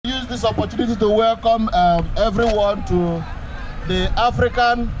this opportunity to welcome everyone to the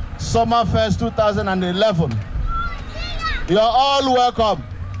African Summerfest 2011. You are all welcome.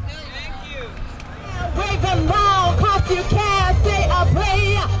 Thank you. Wave them round, cause you can't say a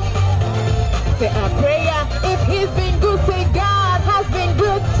prayer. Say a prayer. If he's been good, say God has been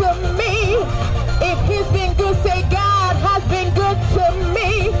good to me. If he's been good, say God has been good to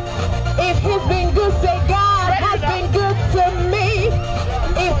me. If he's been good, say God has been good to me.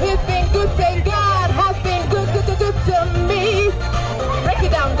 If he's been good, say God has been good to me. Break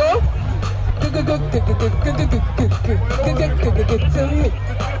it down, go. Good to me.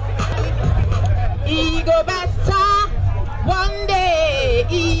 Ego better one day.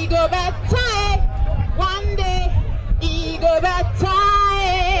 Ego better one day. Ego better.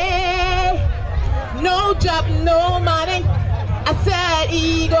 No job, no money. I said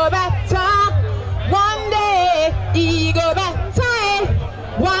ego better one day. Ego better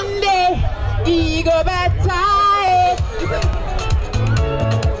one day. Ego better.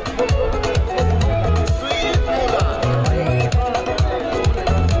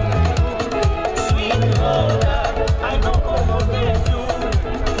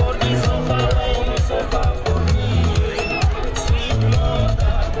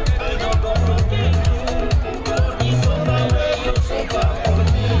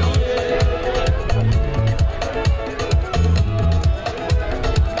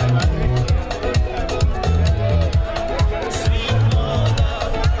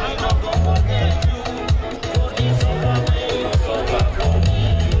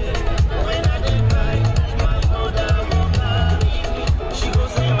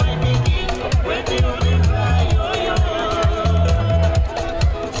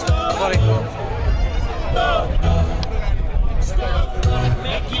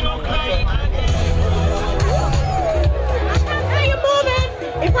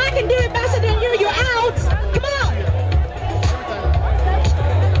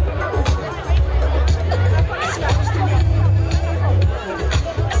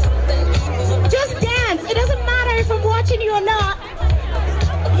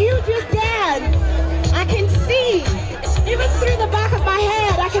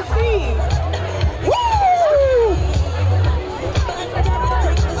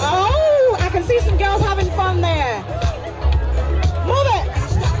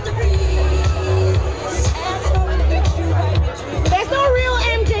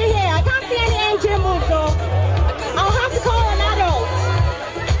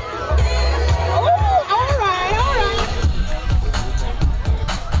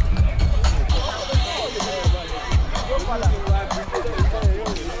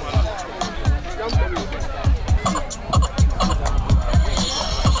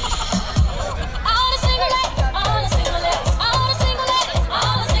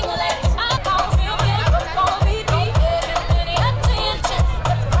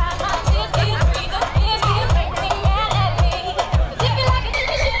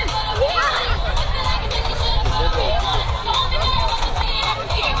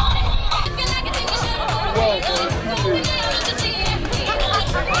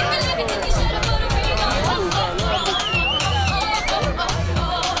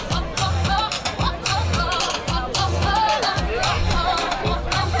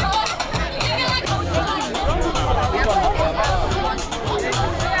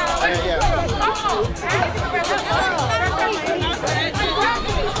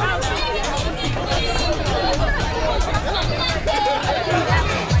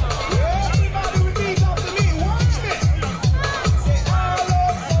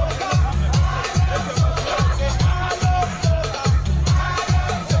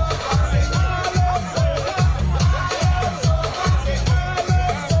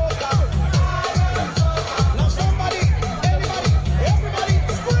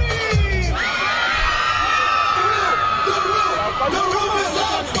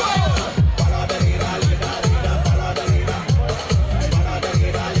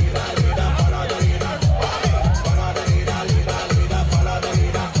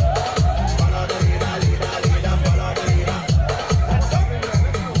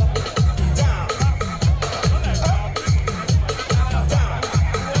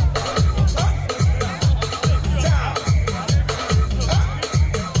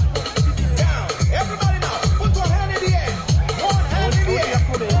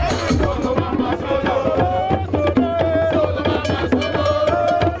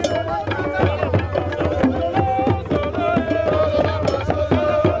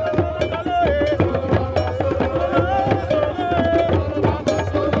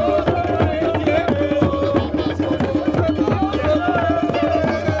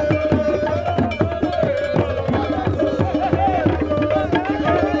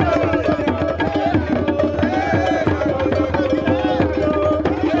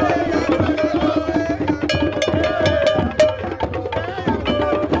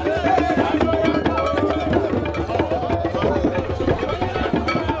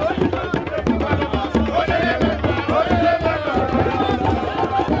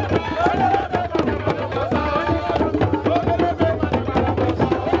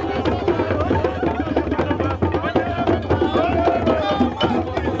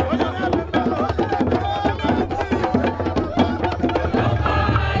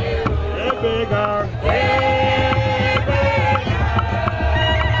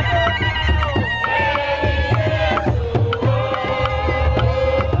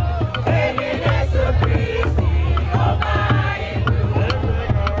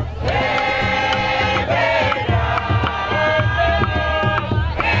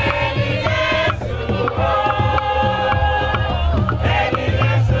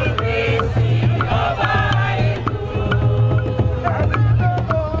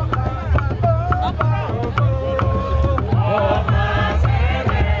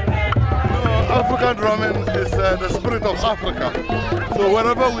 African drumming is the spirit of Africa. So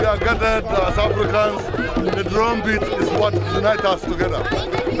wherever we are gathered as Africans, the drum beat is what unites us together.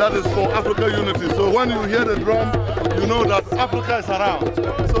 That is for Africa unity. So when you hear the drum, you know that Africa is around.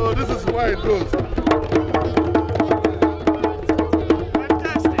 So this is why it goes.